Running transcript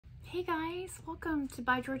Hey guys, welcome to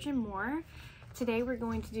By George and More. Today we're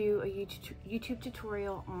going to do a YouTube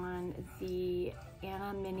tutorial on the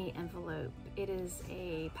Anna mini envelope. It is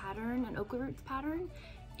a pattern, an Oakley Roots pattern.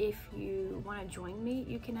 If you want to join me,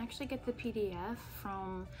 you can actually get the PDF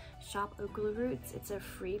from Shop Oakley Roots. It's a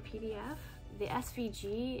free PDF. The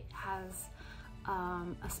SVG has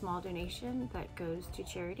a small donation that goes to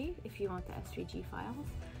charity if you want the SVG files.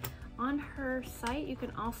 On her site, you can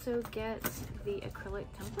also get the acrylic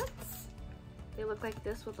templates. They look like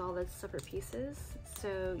this with all the separate pieces.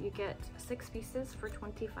 So you get 6 pieces for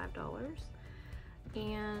 $25.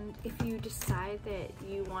 And if you decide that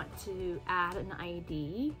you want to add an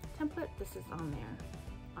ID template, this is on there,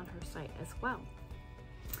 on her site as well.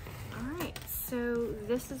 All right, so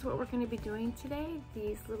this is what we're going to be doing today,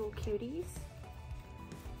 these little cuties.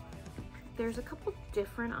 There's a couple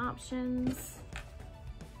different options.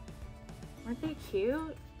 Aren't they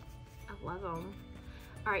cute? I love them.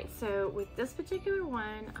 All right, so with this particular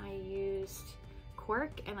one, I used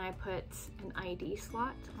Cork and I put an ID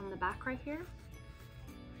slot on the back right here.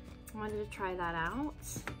 I wanted to try that out.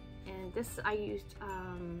 And this, I used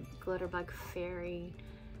Glitterbug Fairy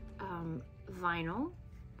vinyl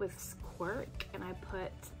with Cork, and I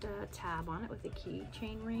put the tab on it with a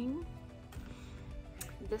keychain ring.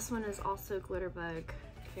 This one is also Glitterbug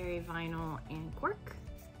Fairy vinyl and Cork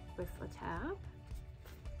with a tab.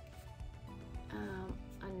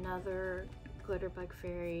 Another Glitterbug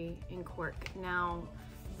Fairy in Cork. Now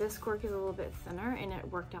this Cork is a little bit thinner and it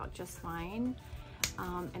worked out just fine.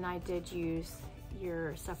 And I did use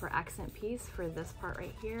your separate accent piece for this part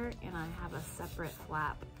right here, and I have a separate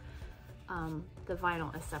flap. The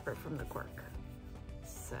vinyl is separate from the Cork,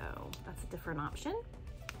 so that's a different option.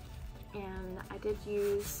 And I did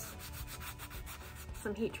use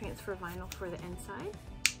some heat transfer vinyl for the inside.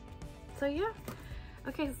 So yeah,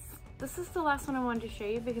 okay, this is the last one I wanted to show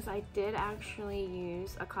you because I did actually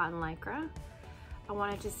use a cotton lycra. I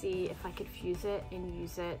wanted to see if I could fuse it and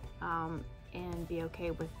use it and be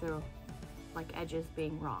okay with the edges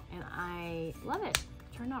being raw, and I love it.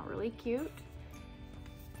 It turned out really cute.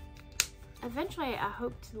 Eventually I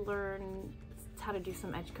hope to learn how to do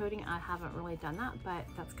some edge coating. I haven't really done that, but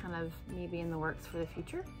that's kind of maybe in the works for the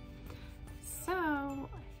future. So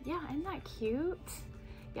yeah, isn't that cute?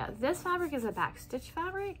 Yeah, this fabric is a Backstitch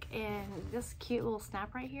fabric, and this cute little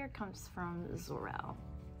snap right here comes from Zorelle.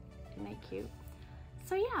 Isn't that cute?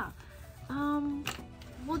 So yeah,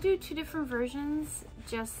 we'll do 2 different versions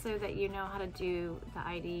just so that you know how to do the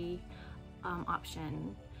ID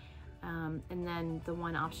option. And then the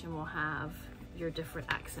one option will have your different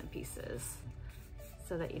accent pieces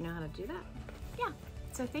so that you know how to do that. Yeah,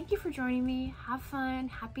 so thank you for joining me. Have fun,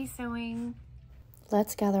 happy sewing.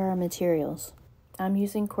 Let's gather our materials. I'm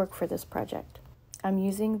using Cork for this project. I'm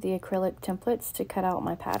using the acrylic templates to cut out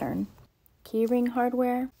my pattern. Keyring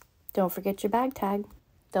hardware, don't forget your bag tag,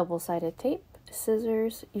 double-sided tape,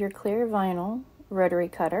 scissors, your clear vinyl, rotary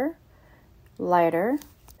cutter, lighter,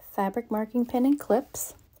 fabric marking pen and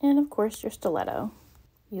clips, and of course your stiletto.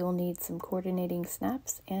 You'll need some coordinating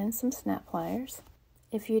snaps and some snap pliers.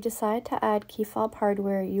 If you decide to add key fob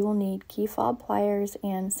hardware, you will need key fob pliers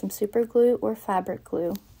and some super glue or fabric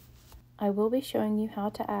glue. I will be showing you how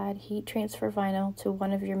to add heat transfer vinyl to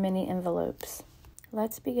one of your mini envelopes.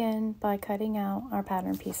 Let's begin by cutting out our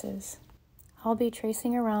pattern pieces. I'll be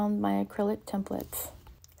tracing around my acrylic templates.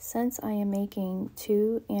 Since I am making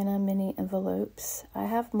 2 Anna mini envelopes, I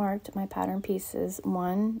have marked my pattern pieces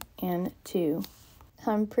 1 and 2.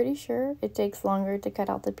 I'm pretty sure it takes longer to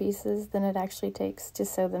cut out the pieces than it actually takes to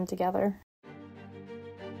sew them together.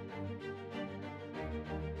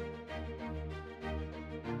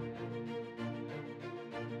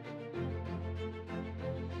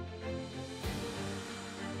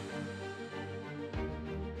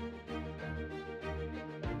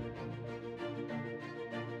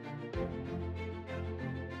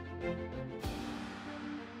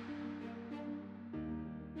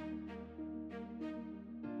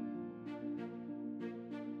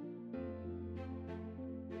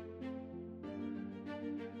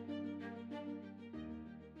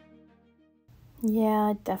 Yeah,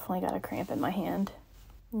 I definitely got a cramp in my hand.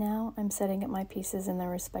 Now I'm setting up my pieces in their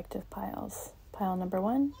respective piles. Pile number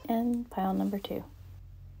 1 and pile number 2.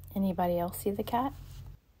 Anybody else see the cat?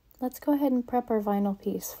 Let's go ahead and prep our vinyl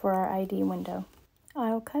piece for our ID window.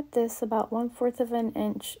 I'll cut this about 1/4 of an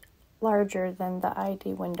inch larger than the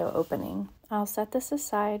ID window opening. I'll set this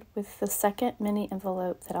aside with the second mini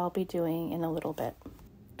envelope that I'll be doing in a little bit.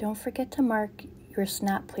 Don't forget to mark your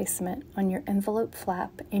snap placement on your envelope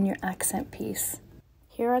flap and your accent piece.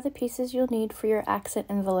 Here are the pieces you'll need for your accent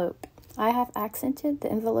envelope. I have accented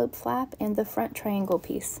the envelope flap and the front triangle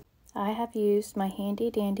piece. I have used my handy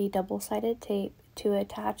dandy double-sided tape to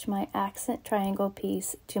attach my accent triangle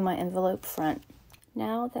piece to my envelope front.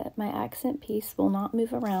 Now that my accent piece will not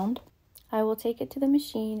move around, I will take it to the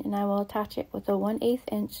machine and I will attach it with a 1/8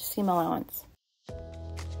 inch seam allowance.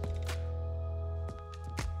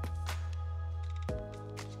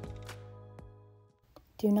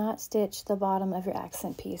 Do not stitch the bottom of your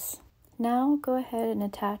accent piece. Now go ahead and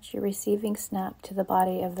attach your receiving snap to the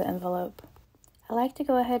body of the envelope. I like to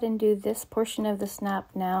go ahead and do this portion of the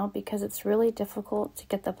snap now because it's really difficult to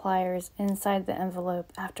get the pliers inside the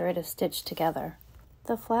envelope after it is stitched together.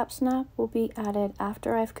 The flap snap will be added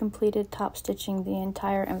after I've completed top stitching the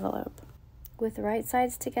entire envelope. With right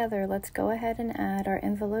sides together, let's go ahead and add our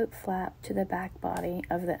envelope flap to the back body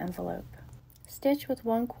of the envelope. Stitch with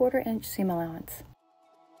 1/4 inch seam allowance.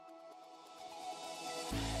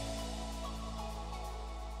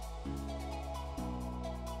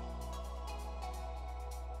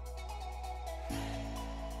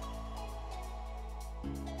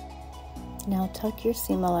 Now tuck your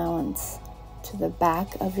seam allowance to the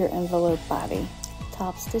back of your envelope body.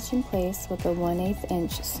 Top stitch in place with a 1/8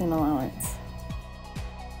 inch seam allowance.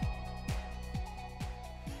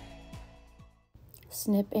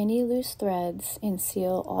 Snip any loose threads and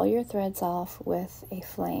seal all your threads off with a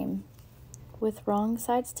flame. With wrong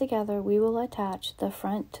sides together, we will attach the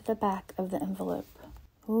front to the back of the envelope.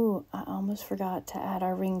 Ooh, I almost forgot to add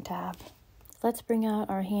our ring tab. Let's bring out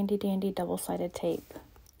our handy dandy double-sided tape.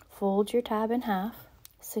 Fold your tab in half,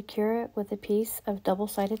 secure it with a piece of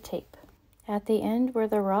double-sided tape. At the end where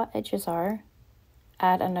the raw edges are,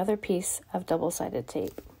 add another piece of double-sided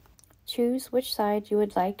tape. Choose which side you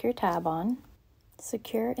would like your tab on.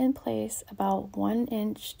 Secure in place about 1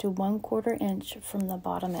 inch to 1/4 inch from the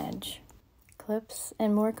bottom edge. Clips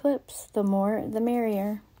and more clips, the more the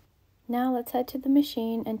merrier. Now let's head to the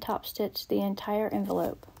machine and top stitch the entire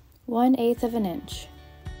envelope. 1/8 of an inch.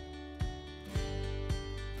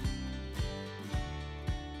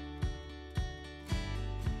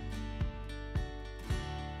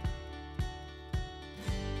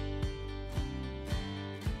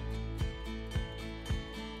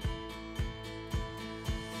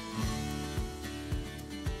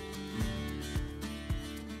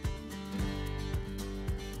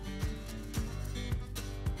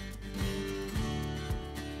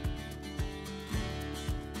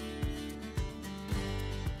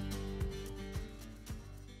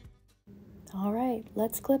 Alright,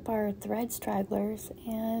 let's clip our thread stragglers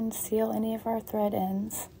and seal any of our thread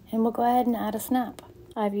ends. And we'll go ahead and add a snap.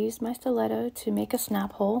 I've used my stiletto to make a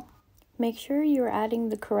snap hole. Make sure you are adding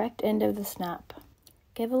the correct end of the snap.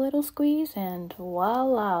 Give a little squeeze and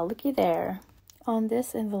voila, looky there. On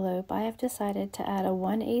this envelope, I have decided to add a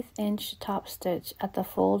 1/8 inch top stitch at the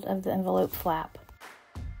fold of the envelope flap.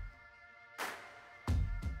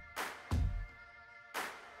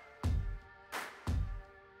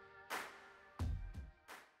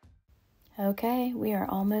 Okay, we are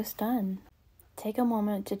almost done. Take a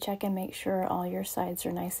moment to check and make sure all your sides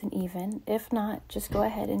are nice and even. If not, just go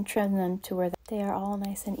ahead and trim them to where they are all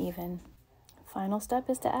nice and even. Final step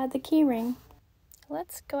is to add the key ring.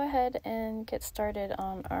 Let's go ahead and get started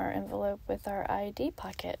on our envelope with our ID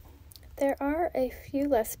pocket. There are a few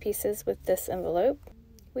less pieces with this envelope.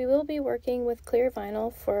 We will be working with clear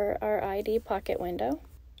vinyl for our ID pocket window.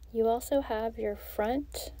 You also have your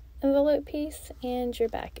front envelope piece and your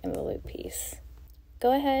back envelope piece.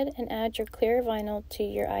 Go ahead and add your clear vinyl to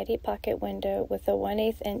your ID pocket window with a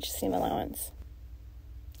 1/8 inch seam allowance.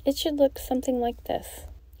 It should look something like this.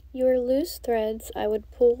 Your loose threads I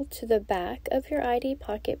would pull to the back of your ID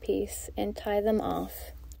pocket piece and tie them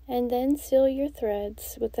off, and then seal your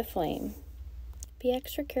threads with a flame. Be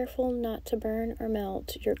extra careful not to burn or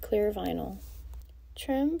melt your clear vinyl.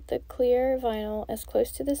 Trim the clear vinyl as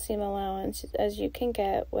close to the seam allowance as you can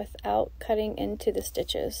get without cutting into the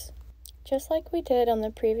stitches. Just like we did on the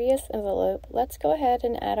previous envelope, let's go ahead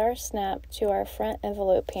and add our snap to our front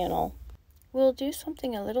envelope panel. We'll do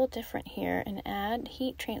something a little different here and add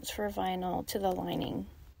heat transfer vinyl to the lining.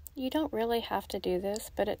 You don't really have to do this,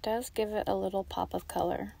 but it does give it a little pop of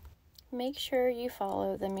color. Make sure you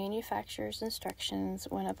follow the manufacturer's instructions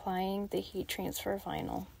when applying the heat transfer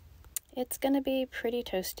vinyl. It's going to be pretty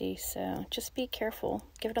toasty, so just be careful.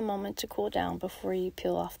 Give it a moment to cool down before you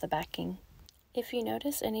peel off the backing. If you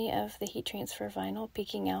notice any of the heat transfer vinyl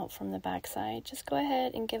peeking out from the backside, just go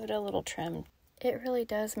ahead and give it a little trim. It really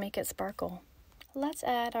does make it sparkle. Let's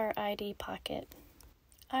add our ID pocket.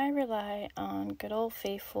 I rely on good old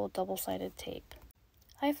faithful double-sided tape.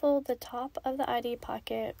 I fold the top of the ID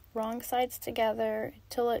pocket wrong sides together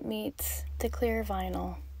till it meets the clear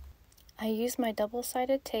vinyl. I use my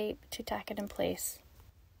double-sided tape to tack it in place.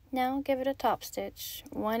 Now give it a top stitch,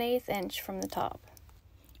 1/8 inch from the top.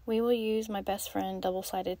 We will use my best friend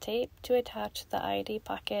double-sided tape to attach the ID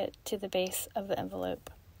pocket to the base of the envelope.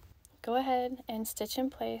 Go ahead and stitch in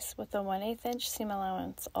place with a 1/8 inch seam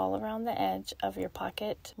allowance all around the edge of your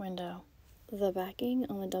pocket window. The backing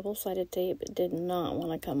on the double-sided tape did not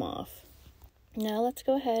want to come off. Now let's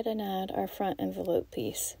go ahead and add our front envelope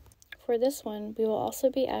piece. For this one, we will also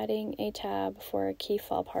be adding a tab for our key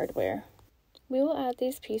fob hardware. We will add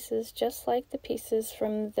these pieces just like the pieces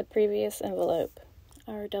from the previous envelope.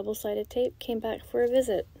 Our double-sided tape came back for a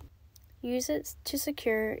visit. Use it to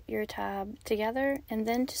secure your tab together and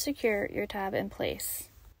then to secure your tab in place.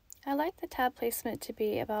 I like the tab placement to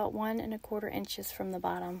be about 1 1/4 inches from the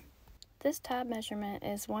bottom. This tab measurement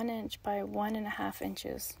is 1 inch by 1 1/2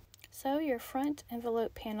 inches. Sew your front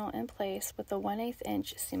envelope panel in place with a 1/8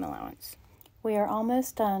 inch seam allowance. We are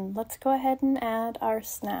almost done. Let's go ahead and add our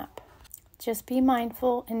snap. Just be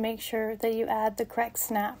mindful and make sure that you add the correct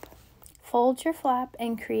snap. Fold your flap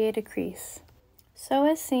and create a crease. Sew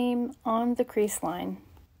a seam on the crease line.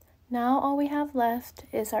 Now all we have left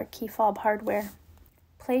is our key fob hardware.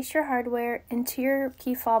 Place your hardware into your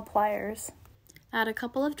key fob pliers. Add a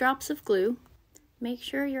couple of drops of glue. Make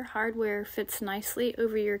sure your hardware fits nicely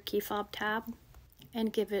over your key fob tab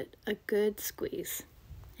and give it a good squeeze.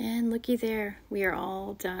 And looky there, we are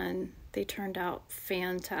all done. They turned out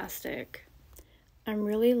fantastic. I'm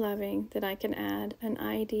really loving that I can add an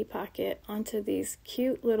ID pocket onto these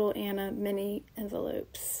cute little Anna mini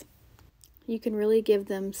envelopes. You can really give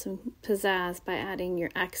them some pizzazz by adding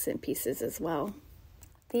your accent pieces as well.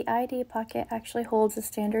 The ID pocket actually holds a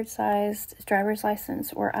standard sized driver's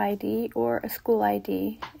license or ID or a school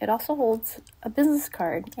ID. It also holds a business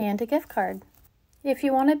card and a gift card. If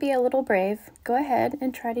you want to be a little brave, go ahead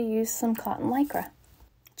and try to use some cotton lycra.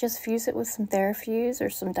 Just fuse it with some Therafuse or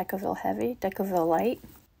some Decovil Heavy, Decovil Light.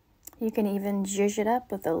 You can even zhuzh it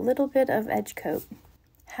up with a little bit of edge coat.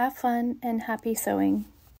 Have fun and happy sewing.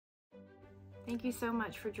 Thank you so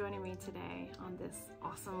much for joining me today on this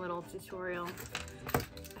awesome little tutorial.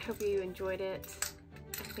 I hope you enjoyed it.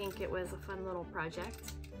 I think it was a fun little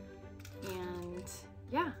project. And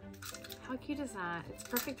yeah, how cute is that? It's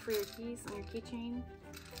perfect for your keys on your keychain.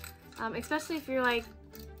 Especially if you're like,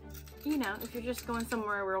 you know, if you're just going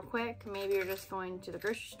somewhere real quick, maybe you're just going to the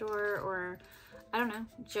grocery store or I don't know,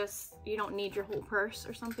 just you don't need your whole purse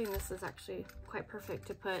or something. This is actually quite perfect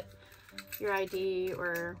to put your ID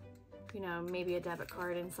or, you know, maybe a debit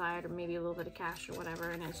card inside or maybe a little bit of cash or whatever,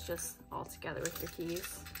 and it's just all together with your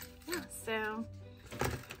keys. Yeah, so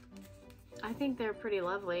I think they're pretty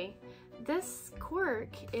lovely. This cork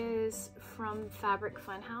is from Fabric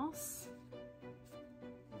Funhouse.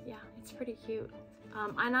 Yeah, it's pretty cute.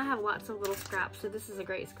 And I have lots of little scraps, so this is a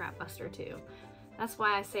great scrap buster too. That's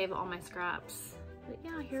why I save all my scraps. But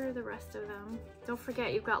yeah, here are the rest of them. Don't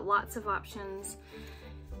forget, you've got lots of options.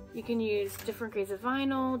 You can use different grades of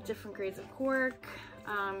vinyl, different grades of cork.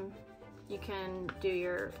 You can do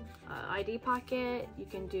your ID pocket. You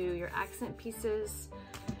can do your accent pieces.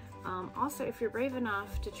 Also, if you're brave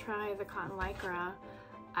enough to try the cotton lycra,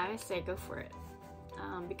 I say go for it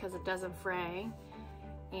because it doesn't fray.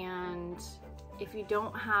 And if you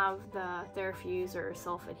don't have the Therafuse or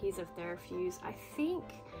self-adhesive Therafuse, I think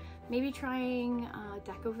maybe trying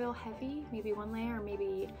Decovil Heavy, maybe 1 layer, or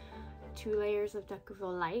maybe 2 layers of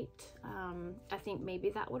Decovil Light. I think maybe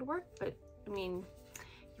that would work, but I mean,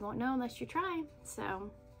 you won't know unless you try. So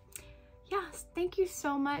yes, thank you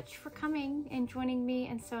so much for coming and joining me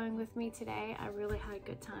and sewing with me today. I really had a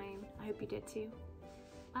good time. I hope you did too.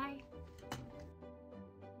 Bye.